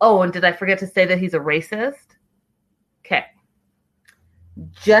necessary. Oh, and did I forget to say that he's a racist? Okay.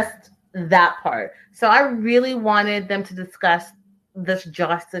 Just that part. So I really wanted them to discuss this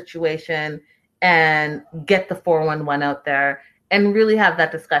Josh situation and get the 411 out there and really have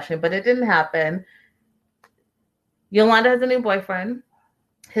that discussion, but it didn't happen. Yolanda has a new boyfriend.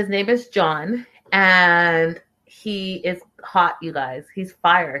 His name is John, and he is hot, you guys. He's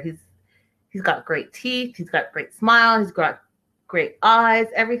fire. He's got great teeth. He's got great smile. He's got great eyes.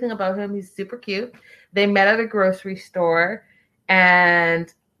 Everything about him. He's super cute. They met at a grocery store,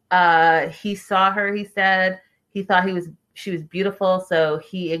 and he saw her. He said he thought she was beautiful, so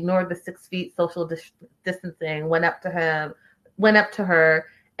he ignored the 6 feet social distancing. Went up to her,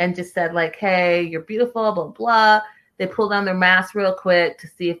 and just said like, "Hey, you're beautiful." Blah blah. They pulled down their masks real quick to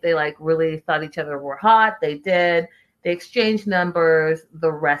see if they like really thought each other were hot. They did. They exchanged numbers.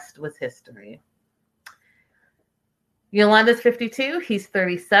 The rest was history. Yolanda's 52. He's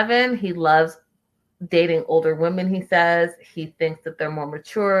 37. He loves dating older women, he says. He thinks that they're more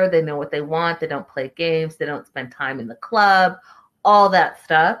mature. They know what they want. They don't play games. They don't spend time in the club. All that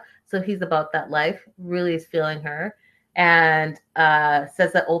stuff. So he's about that life. Really is feeling her. and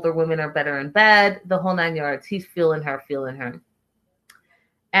says that older women are better in bed, the whole 9 yards. He's feeling her.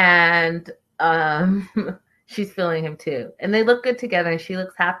 And she's feeling him too. And they look good together, and she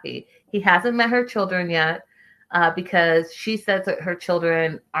looks happy. He hasn't met her children yet because she says that her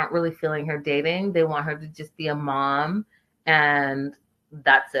children aren't really feeling her dating. They want her to just be a mom, and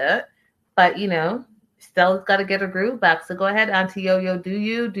that's it. But, Stella's got to get her groove back. So go ahead, Auntie Yo-Yo, do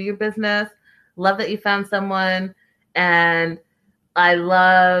your business. Love that you found someone. And I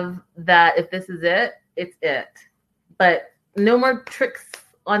love that if this is it, it's it. But no more tricks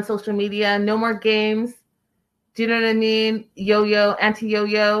on social media, no more games. Do you know what I mean? Yo-Yo, Auntie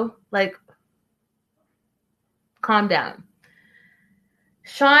Yo-Yo, like, calm down.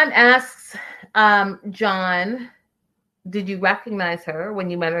 Sean asks John, did you recognize her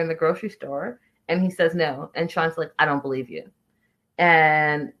when you met her in the grocery store? And he says no. And Sean's like, I don't believe you.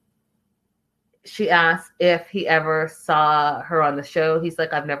 And she asks if he ever saw her on the show. He's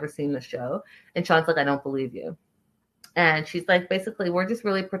like, I've never seen the show. And Sean's like, I don't believe you. And she's like, basically, we're just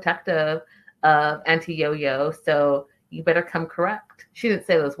really protective of Auntie Yo-Yo, so you better come correct. She didn't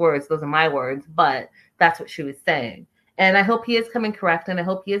say those words. Those are my words, but that's what she was saying. And I hope he is coming correct, and I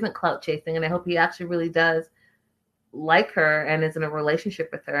hope he isn't clout chasing, and I hope he actually really does like her and is in a relationship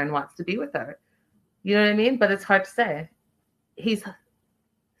with her and wants to be with her. You know what I mean? But it's hard to say. He's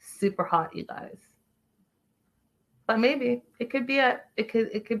super hot, you guys. But maybe it could be it. It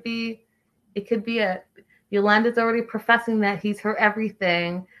could be it. Yolanda's already professing that he's her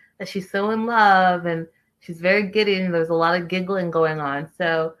everything, that she's so in love, and she's very giddy, and there's a lot of giggling going on.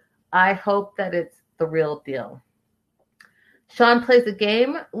 So I hope that it's the real deal. Sean plays a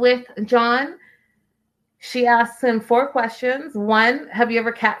game with John. She asks him 4 questions. 1, have you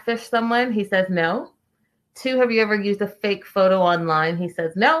ever catfished someone? He says no. 2, have you ever used a fake photo online? He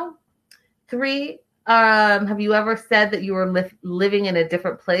says no. 3, have you ever said that you were living in a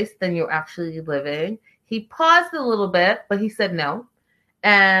different place than you're actually living? He paused a little bit, but he said no.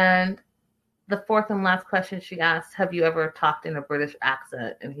 And the 4th and last question she asked, have you ever talked in a British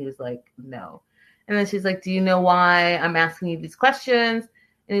accent? And he was like, no. And then she's like, do you know why I'm asking you these questions?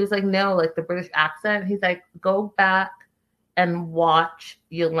 And he was like, no, like the British accent. He's like, go back and watch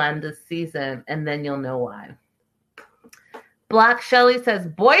Yolanda's season, and then you'll know why. Black Shelly says,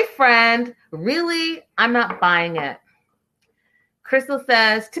 boyfriend, really? I'm not buying it. Crystal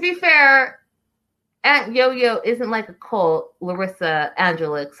says, to be fair, Aunt Yo-Yo isn't like a Colt, Larissa,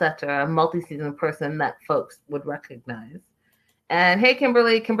 Angela, etc., a multi-season person that folks would recognize. And hey,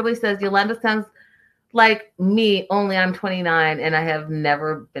 Kimberly. Kimberly says, Yolanda sounds like me, only I'm 29 and I have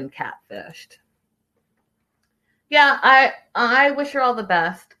never been catfished. Yeah, I wish her all the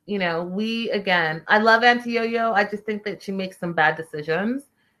best. I love Auntie Yo-Yo. I just think that she makes some bad decisions.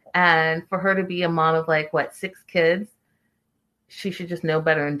 And for her to be a mom of 6 kids, she should just know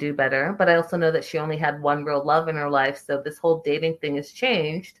better and do better. But I also know that she only had one real love in her life. So this whole dating thing has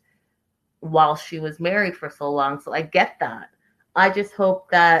changed while she was married for so long. So I get that. I just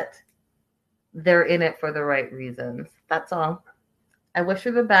hope that they're in it for the right reasons. That's all. I wish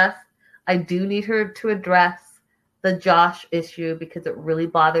her the best. I do need her to address the Josh issue because it really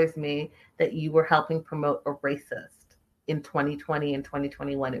bothers me that you were helping promote a racist in 2020 and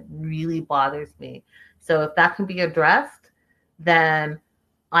 2021. It really bothers me. So if that can be addressed, then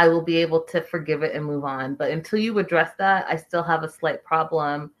I will be able to forgive it and move on. But until you address that, I still have a slight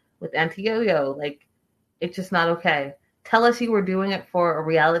problem with Auntie Yo-Yo. It's just not okay. Tell us you were doing it for a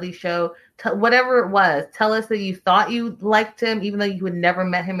reality show. Whatever it was, tell us that you thought you liked him, even though you had never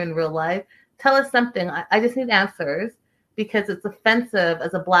met him in real life. Tell us something. I just need answers because it's offensive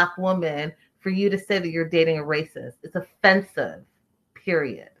as a Black woman for you to say that you're dating a racist. It's offensive,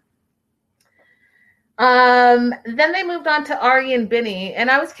 period. Then they moved on to Ari and Benny, and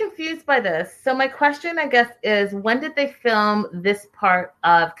I was confused by this. So my question, I guess, is when did they film this part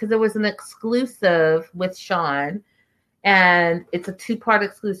of, because there was an exclusive with Sean, and it's a 2-part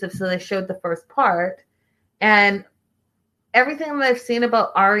exclusive, so they showed the first part, and everything that I've seen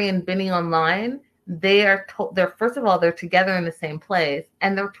about Ari and Benny online, they're first of all, they're together in the same place,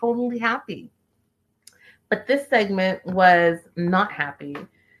 and they're totally happy. But this segment was not happy.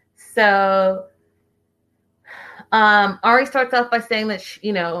 So Ari starts off by saying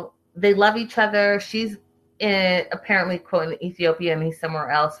that they love each other. She's apparently quote in Ethiopia and he's somewhere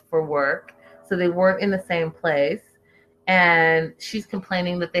else for work, so they weren't in the same place. And she's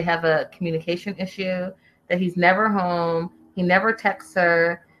complaining that they have a communication issue, that he's never home, he never texts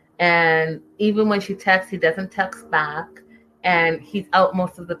her, and even when she texts, he doesn't text back, and he's out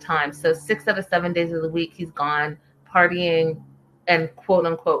most of the time. So 6 out of 7 days of the week, he's gone partying and quote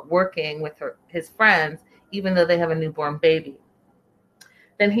unquote working with his friends, even though they have a newborn baby.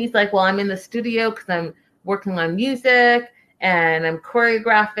 Then he's like, well, I'm in the studio because I'm working on music and I'm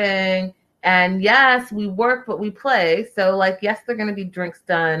choreographing. And yes, we work, but we play. So like, yes, they're going to be drinks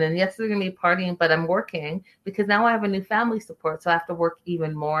done. And yes, they're going to be partying, but I'm working because now I have a new family support. So I have to work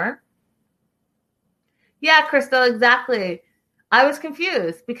even more. Yeah, Crystal, exactly. I was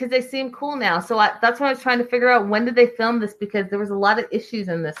confused because they seem cool now. So that's what I was trying to figure out. When did they film this? Because there was a lot of issues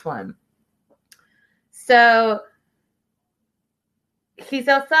in this one. So he's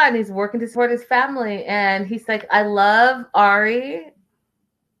outside and he's working to support his family. And he's like, I love Ari,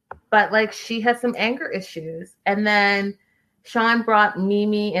 but like she has some anger issues. And then Sean brought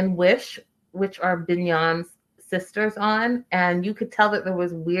Mimi and Wish, which are Binyam's sisters, on. And you could tell that there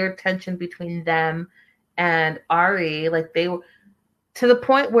was weird tension between them and Ari. Like they were to the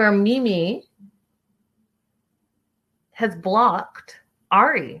point where Mimi has blocked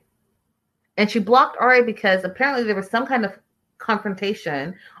Ari. And she blocked Ari because apparently there was some kind of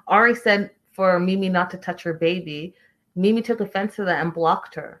confrontation. Ari said for Mimi not to touch her baby. Mimi took offense to that and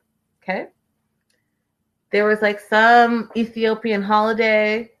blocked her. Okay. There was like some Ethiopian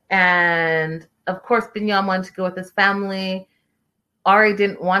holiday. And of course, Binyam wanted to go with his family. Ari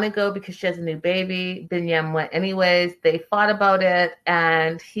didn't want to go because she has a new baby. Binyam went anyways. They fought about it.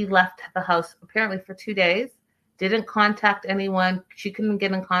 And he left the house apparently for 2 days. Didn't contact anyone. She couldn't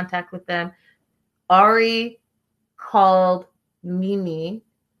get in contact with them. Ari called Mimi,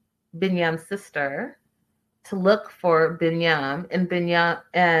 Binyam's sister, to look for Binyam,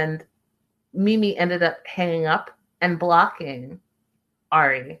 and Mimi ended up hanging up and blocking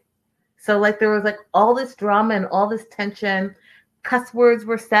Ari. So like there was like all this drama and all this tension. Cuss words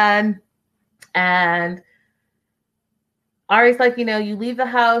were said, and Ari's like, you leave the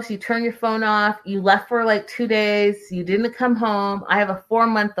house, you turn your phone off, you left for like 2 days, you didn't come home. I have a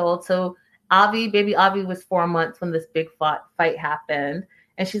 4-month-old, so baby Avi was 4 months when this big fight happened.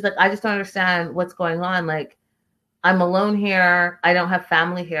 And she's like, I just don't understand what's going on. Like, I'm alone here. I don't have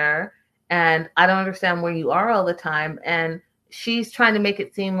family here. And I don't understand where you are all the time. And she's trying to make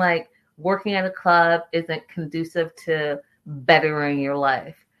it seem like working at a club isn't conducive to bettering your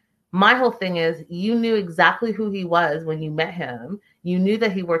life. My whole thing is you knew exactly who he was when you met him. You knew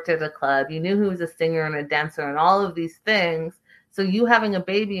that he worked at a club. You knew he was a singer and a dancer and all of these things. So you having a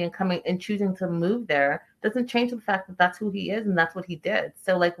baby and coming and choosing to move there doesn't change the fact that that's who he is and that's what he did.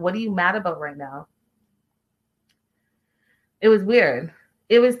 So like, what are you mad about right now? It was weird.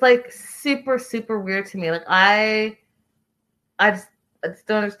 It was like super, super weird to me. Like I just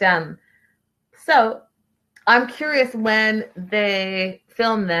don't understand. So I'm curious when they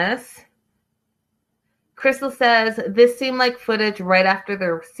film this. Crystal says this seemed like footage right after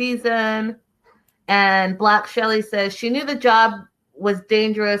their season. And Black Shelly says she knew the job was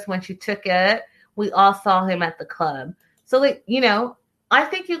dangerous when she took it. We all saw him at the club. So, like, I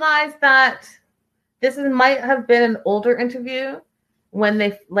think you guys that this might have been an older interview when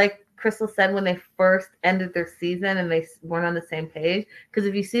they, like Crystal said, when they first ended their season and they weren't on the same page. Because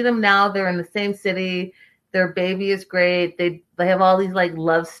if you see them now, they're in the same city. Their baby is great. They have all these like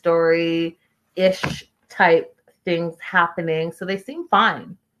love story-ish type things happening. So they seem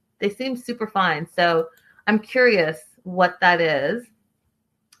fine. They seem super fine. So I'm curious what that is.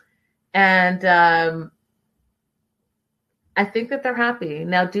 And I think that they're happy.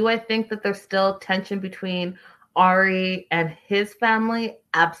 Now, do I think that there's still tension between Ari and his family?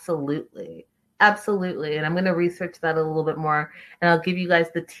 Absolutely. Absolutely. And I'm going to research that a little bit more. And I'll give you guys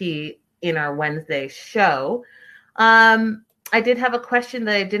the tea in our Wednesday show. I did have a question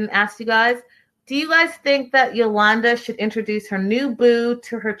that I didn't ask you guys. Do you guys think that Yolanda should introduce her new boo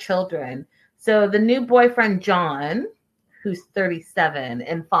to her children? So the new boyfriend, John, who's 37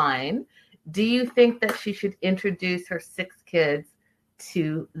 and fine, do you think that she should introduce her 6 kids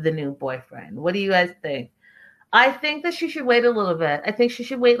to the new boyfriend? What do you guys think? I think that she should wait a little bit. I think she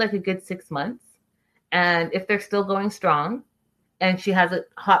should wait like a good 6 months. And if they're still going strong and she hasn't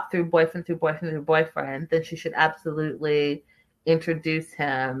hopped through boyfriend, then she should absolutely introduce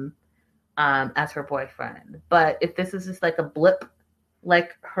him as her boyfriend. But if this is just like a blip,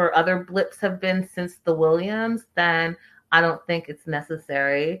 like her other blips have been since the Williams, then I don't think it's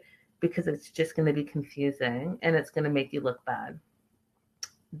necessary because it's just going to be confusing and it's going to make you look bad.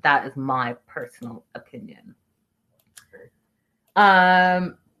 That is my personal opinion.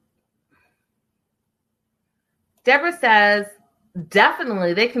 Deborah says,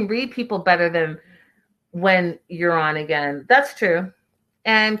 definitely they can read people better than when you're on again. That's true.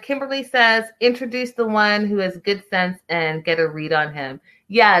 And Kimberly says, introduce the one who has good sense and get a read on him.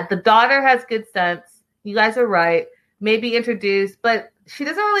 Yeah, the daughter has good sense. You guys are right. Maybe introduce, but she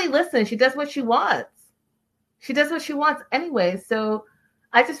doesn't really listen. She does what she wants. She does what she wants anyway. So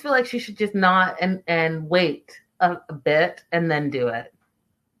I just feel like she should just not and wait a bit and then do it.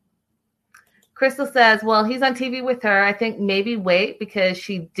 Crystal says, well, he's on TV with her. I think maybe wait because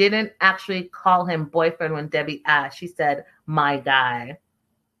she didn't actually call him boyfriend when Debbie asked. She said, my guy.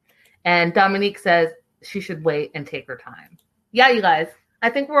 And Dominique says she should wait and take her time. Yeah, you guys,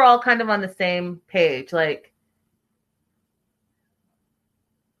 I think we're all kind of on the same page. Like,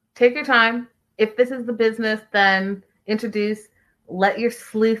 take your time. If this is the business, then introduce, let your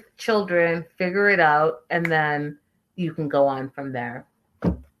sleuth children figure it out, and then you can go on from there.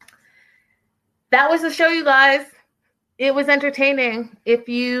 That was the show, you guys. It was entertaining. If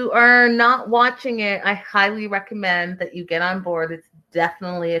you are not watching it, I highly recommend that you get on board. It's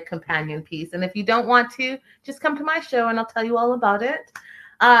definitely a companion piece. And if you don't want to, just come to my show and I'll tell you all about it.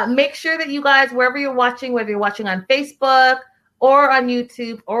 Make sure that you guys, wherever you're watching, whether you're watching on Facebook or on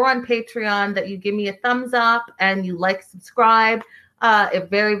YouTube or on Patreon, that you give me a thumbs up and you like, subscribe. It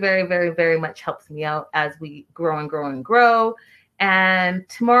very, very, very, very much helps me out as we grow and grow and grow. And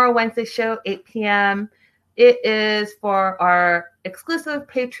tomorrow, Wednesday show, 8 p.m., it is for our exclusive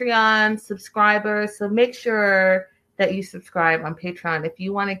Patreon subscribers. So make sure that you subscribe on Patreon if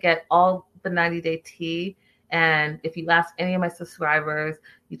you want to get all the 90-day tea. And if you ask any of my subscribers,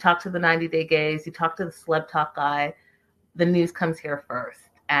 you talk to the 90-day gays, you talk to the celeb talk guy, the news comes here first.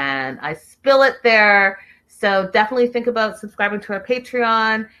 And I spill it there. So definitely think about subscribing to our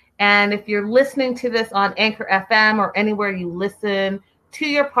Patreon. And if you're listening to this on Anchor FM or anywhere you listen to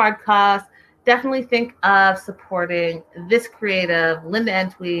your podcast, definitely think of supporting this creative, Linda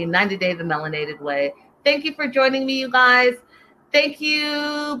Entwee, 90 Day the Melanated Way. Thank you for joining me, you guys. Thank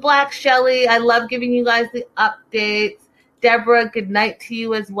you, Black Shelly. I love giving you guys the updates. Deborah, good night to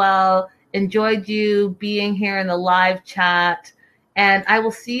you as well. Enjoyed you being here in the live chat. And I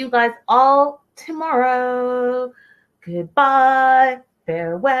will see you guys all tomorrow. Goodbye.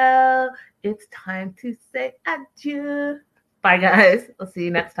 Farewell. It's time to say adieu. Bye, guys. I'll see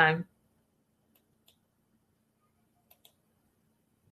you next time.